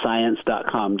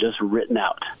 doctorsandscience.com, just written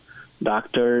out.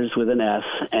 Doctors with an S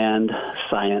and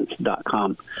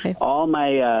science.com. Okay. All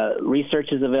my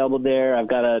research is available there. I've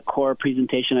got a core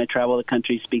presentation. I travel the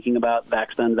country speaking about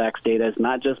vaxxed, unvaxxed data. It's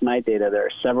not just my data. There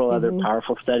are several other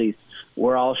powerful studies.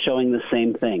 We're all showing the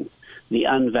same thing. The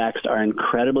unvaxxed are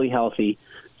incredibly healthy.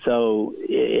 So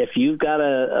if you've got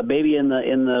a baby in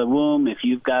the womb, if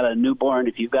you've got a newborn,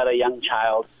 if you've got a young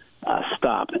child,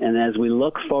 stop. And as we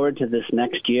look forward to this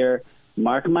next year,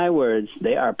 mark my words,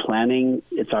 they are planning.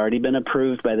 It's already been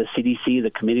approved by the CDC, the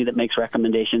committee that makes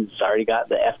recommendations. It's already got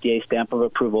the FDA stamp of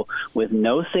approval with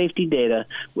no safety data,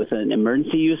 with an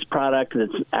emergency use product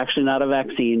that's actually not a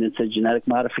vaccine. It's a genetic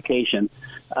modification.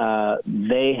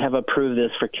 They have approved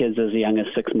this for kids as young as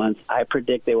 6 months. I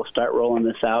predict they will start rolling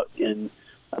this out in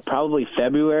probably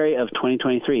February of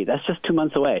 2023. That's just 2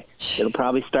 months away. It'll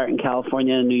probably start in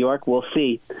California and New York. We'll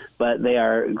see. But they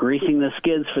are greasing the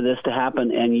skids for this to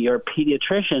happen. And your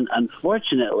pediatrician,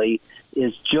 unfortunately,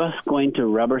 is just going to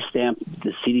rubber stamp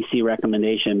the CDC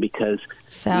recommendation because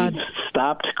we've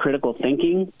stopped critical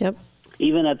thinking. Yep.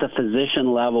 Even at the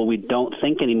physician level, we don't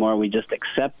think anymore. We just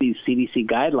accept these CDC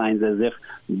guidelines as if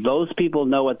those people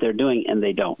know what they're doing, and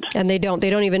they don't. And they don't. They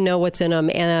don't even know what's in them,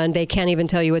 and they can't even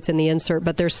tell you what's in the insert,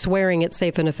 but they're swearing it's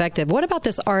safe and effective. What about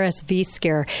this RSV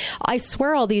scare? I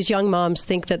swear all these young moms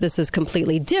think that this is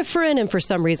completely different, and for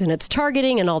some reason it's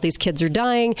targeting, and all these kids are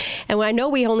dying. And I know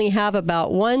we only have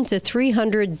about 100 to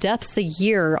 300 deaths a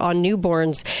year on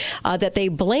newborns that they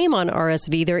blame on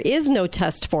RSV. There is no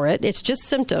test for it. It's just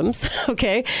symptoms.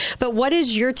 Okay, but what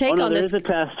is your take on this? There is a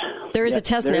test. There is a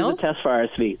test now? There is a test for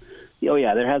RSV. Oh,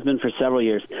 yeah, there has been for several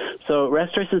years. So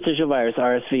respiratory syncytial virus,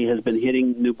 RSV, has been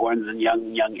hitting newborns and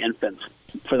young infants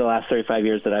for the last 35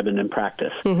 years that I've been in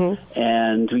practice. Mm-hmm.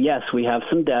 And, yes, we have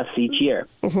some deaths each year.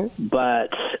 Mm-hmm.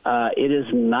 But it is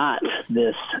not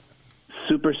this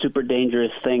super, super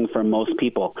dangerous thing for most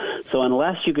people. So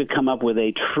unless you could come up with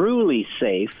a truly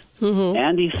safe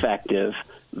and effective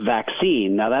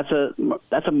vaccine. Now,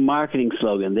 that's a marketing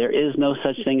slogan. There is no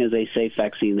such thing as a safe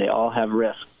vaccine. They all have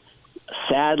risks.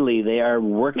 Sadly, they are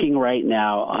working right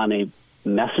now on a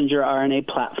messenger RNA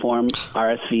platform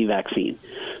RSV vaccine.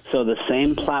 So the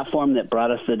same platform that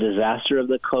brought us the disaster of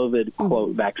the COVID,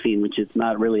 quote, vaccine, which is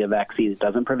not really a vaccine. It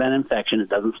doesn't prevent infection. It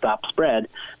doesn't stop spread.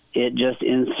 It just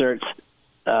inserts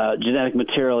genetic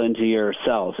material into your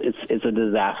cells. It's a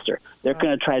disaster. They're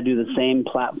going to try to do the same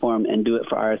platform and do it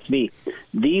for RSV.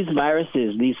 These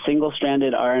viruses, these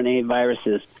single-stranded RNA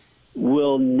viruses,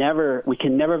 we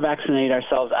can never vaccinate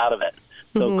ourselves out of it.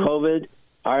 So COVID,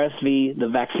 RSV, the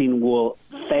vaccine will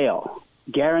fail.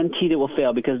 Guaranteed it will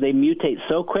fail because they mutate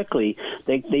so quickly,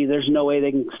 there's no way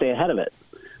they can stay ahead of it.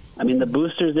 I mean, the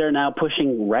boosters they're now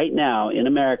pushing right now in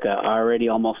America are already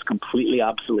almost completely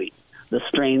obsolete. The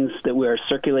strains that we are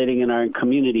circulating in our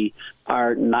community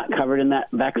are not covered in that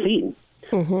vaccine.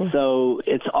 So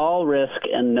it's all risk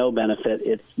and no benefit.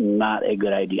 It's not a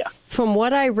good idea. From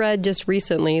what I read just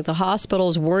recently, the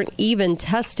hospitals weren't even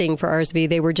testing for RSV.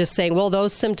 They were just saying, well,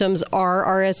 those symptoms are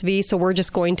RSV, so we're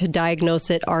just going to diagnose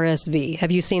it RSV.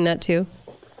 Have you seen that too?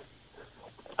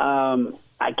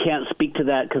 I can't speak to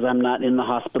that because I'm not in the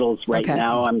hospitals right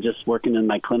now. I'm just working in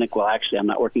my clinic. Well, actually, I'm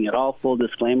not working at all. Full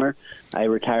disclaimer, I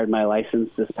retired my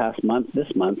license this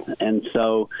month. And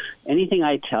so anything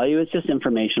I tell you, it's just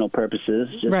informational purposes.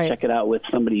 Just check it out with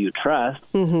somebody you trust.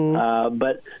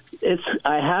 But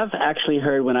I have actually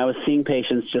heard when I was seeing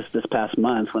patients just this past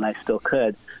month, when I still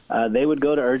could, they would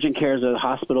go to urgent cares or the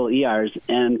hospital ERs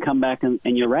and come back, and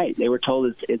you're right. They were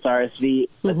told it's RSV,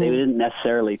 but they didn't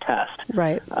necessarily test.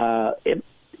 Right.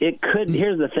 It could.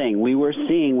 Here's the thing: we were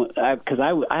seeing because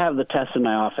I have the tests in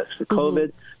my office for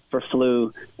COVID, for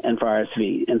flu, and for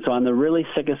RSV. And so on the really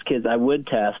sickest kids, I would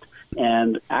test.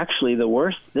 And actually, the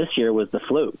worst this year was the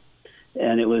flu,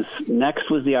 and it was next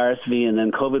was the RSV, and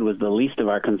then COVID was the least of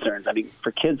our concerns. I mean,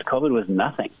 for kids, COVID was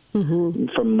nothing.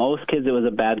 For most kids, it was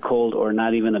a bad cold or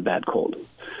not even a bad cold.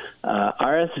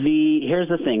 RSV. Here's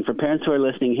the thing: for parents who are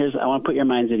listening, I want to put your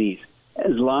minds at ease.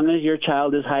 As long as your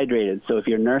child is hydrated, so if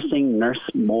you're nursing, nurse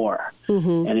more.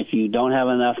 And if you don't have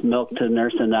enough milk to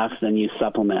nurse enough, then you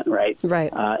supplement, right? Right.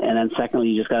 And then secondly,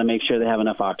 you just got to make sure they have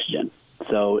enough oxygen.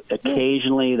 So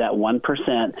occasionally that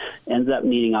 1% ends up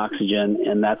needing oxygen,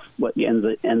 and that's what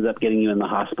ends up getting you in the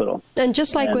hospital. And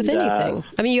just like with anything,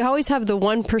 I mean, you always have the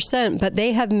 1%, but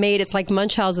they have made, it's like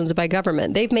Munchausen's by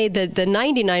government. They've made the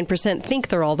 99% think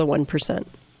they're all the 1%.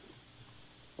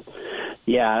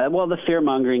 Yeah, well, the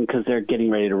fear-mongering because they're getting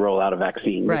ready to roll out a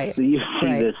vaccine. Right. You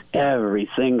see this every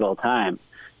single time.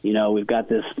 You know, we've got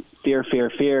this fear.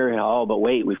 Oh, but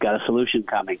wait, we've got a solution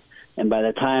coming. And by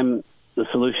the time the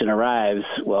solution arrives,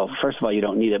 well, first of all, you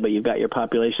don't need it, but you've got your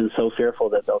population so fearful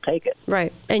that they'll take it.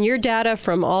 Right. And your data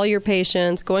from all your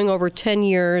patients going over 10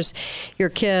 years, your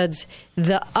kids,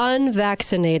 the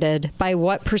unvaccinated, by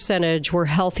what percentage were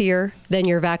healthier than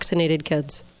your vaccinated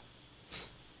kids?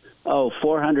 Oh,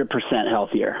 400%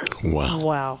 healthier.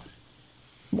 Wow.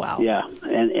 Yeah,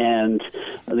 and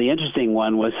the interesting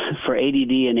one was for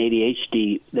ADD and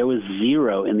ADHD, there was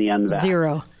 0 in the unvax.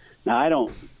 0. Now,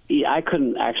 I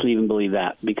couldn't actually even believe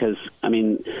that because, I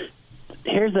mean,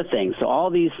 here's the thing. So all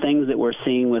these things that we're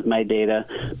seeing with my data,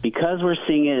 because we're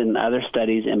seeing it in other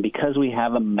studies and because we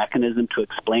have a mechanism to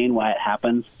explain why it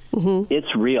happens,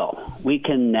 it's real. We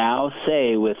can now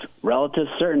say with relative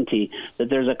certainty that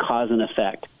there's a cause and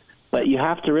effect. But you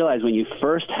have to realize when you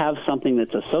first have something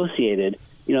that's associated,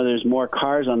 you know, there's more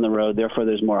cars on the road, therefore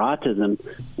there's more autism.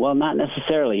 Well, not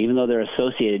necessarily. Even though they're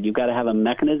associated, you've got to have a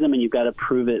mechanism and you've got to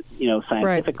prove it, you know,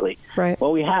 scientifically. Right.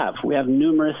 Well, we have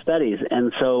numerous studies.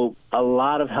 And so a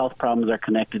lot of health problems are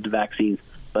connected to vaccines.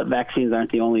 But vaccines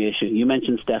aren't the only issue. You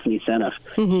mentioned Stephanie Seneff.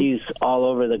 She's all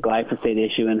over the glyphosate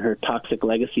issue in her Toxic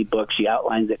Legacy book. She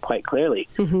outlines it quite clearly.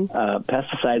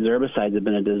 Pesticides, herbicides have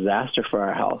been a disaster for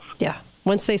our health. Yeah.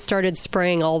 Once they started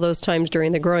spraying all those times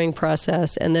during the growing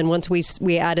process, and then once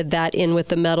we added that in with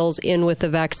the metals, in with the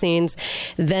vaccines,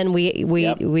 then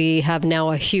we have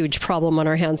now a huge problem on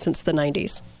our hands since the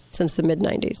 90s. Since the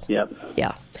mid-90s. Yep.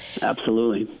 Yeah.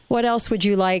 Absolutely. What else would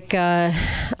you like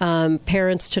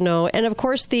parents to know? And, of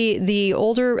course, the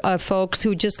older folks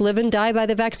who just live and die by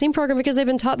the vaccine program because they've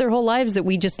been taught their whole lives that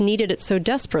we just needed it so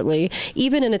desperately,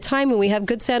 even in a time when we have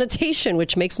good sanitation,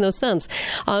 which makes no sense.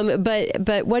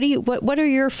 But what are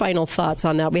your final thoughts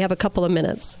on that? We have a couple of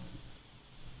minutes.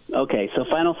 Okay, so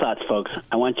final thoughts, folks.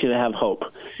 I want you to have hope.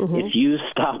 If you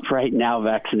stop right now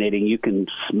vaccinating, you can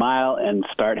smile and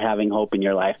start having hope in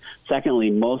your life. Secondly,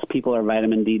 most people are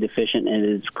vitamin D deficient, and it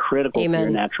is critical for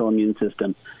your natural immune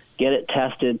system. Get it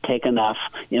tested, take enough.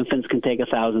 Infants can take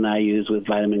 1,000 IUs with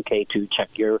vitamin K2.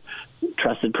 Check your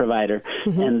trusted provider.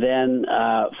 And then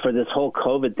for this whole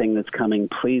COVID thing that's coming,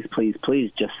 please, please,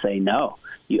 please just say no.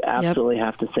 You absolutely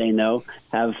have to say no.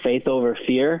 Have faith over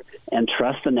fear and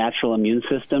trust the natural immune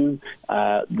system.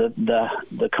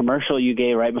 The commercial you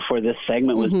gave right before this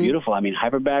segment was beautiful. I mean,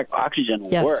 hyperbaric oxygen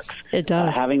works. It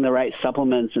does. Having the right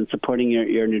supplements and supporting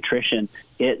your nutrition,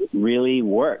 it really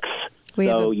works.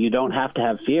 So you don't have to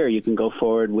have fear. You can go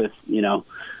forward with, go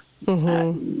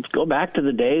back to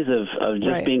the days of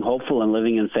just being hopeful and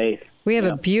living in faith. We have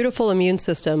a beautiful immune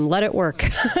system. Let it work.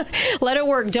 Let it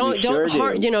work.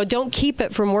 Don't keep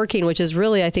it from working, which is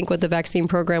really, I think, what the vaccine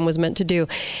program was meant to do.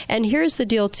 And here's the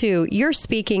deal, too. You're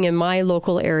speaking in my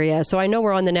local area. So I know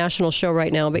we're on the national show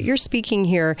right now, but you're speaking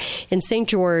here in St.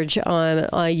 George,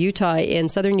 Utah, in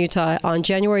southern Utah, on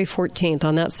January 14th,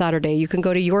 on that Saturday. You can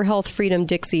go to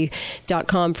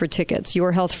yourhealthfreedomdixie.com for tickets,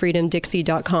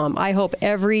 yourhealthfreedomdixie.com. I hope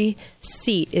every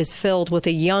seat is filled with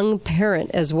a young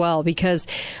parent as well, because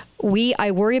I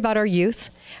worry about our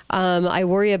youth. I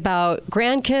worry about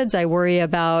grandkids. I worry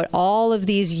about all of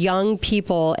these young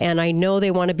people, and I know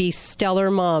they want to be stellar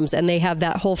moms, and they have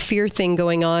that whole fear thing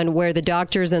going on where the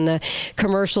doctors and the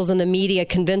commercials and the media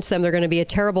convince them they're going to be a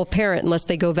terrible parent unless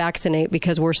they go vaccinate,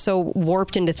 because we're so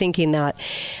warped into thinking that.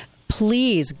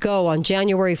 Please go on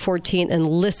January 14th and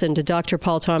listen to Dr.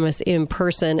 Paul Thomas in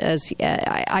person. As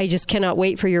I just cannot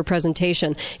wait for your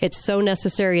presentation. It's so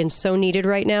necessary and so needed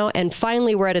right now. And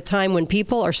finally, we're at a time when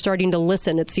people are starting to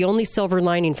listen. It's the only silver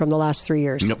lining from the last 3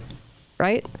 years. Yep.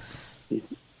 Right?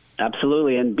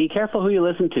 Absolutely. And be careful who you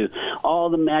listen to. All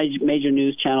the major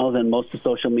news channels and most of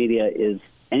social media is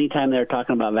anytime they're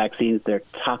talking about vaccines, they're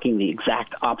talking the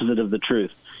exact opposite of the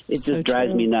truth. It just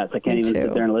drives me nuts. I can't even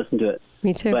sit there and listen to it.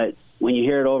 Me too. But when you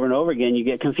hear it over and over again, you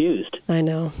get confused. I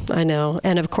know.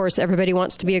 And of course, everybody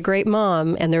wants to be a great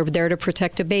mom, and they're there to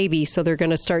protect a baby, so they're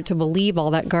going to start to believe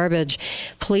all that garbage.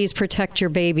 Please protect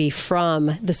your baby from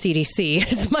the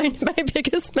CDC is my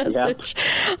biggest message.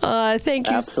 Yeah. Thank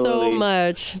you so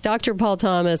much. Dr. Paul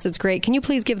Thomas, it's great. Can you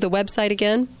please give the website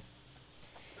again?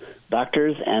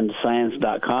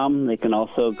 doctorsandscience.com. They can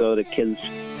also go to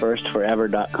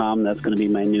kidsfirstforever.com. That's going to be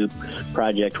my new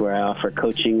project where I offer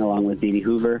coaching along with Dee Dee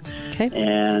Hoover. Okay.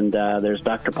 And there's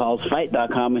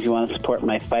drpaulsfight.com if you want to support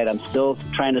my fight. I'm still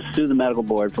trying to sue the medical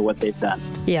board for what they've done.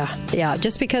 Yeah.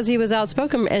 Just because he was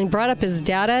outspoken and brought up his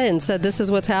data and said this is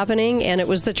what's happening, and it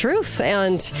was the truth.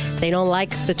 And they don't like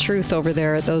the truth over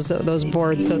there at those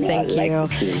boards, so thank you.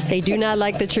 They do not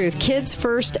like the truth. Kids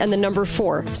First and the number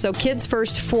 4. So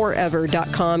kidsfirstforever.com,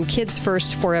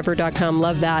 kidsfirstforever.com.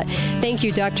 Love that. Thank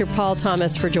you, Dr. Paul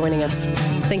Thomas, for joining us.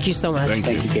 Thank you so much.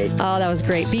 Thank you, Kate. Oh, that was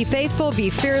great. Be faithful, be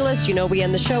fearless. You know, we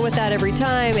end the show with that every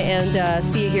time, and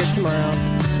see you here tomorrow.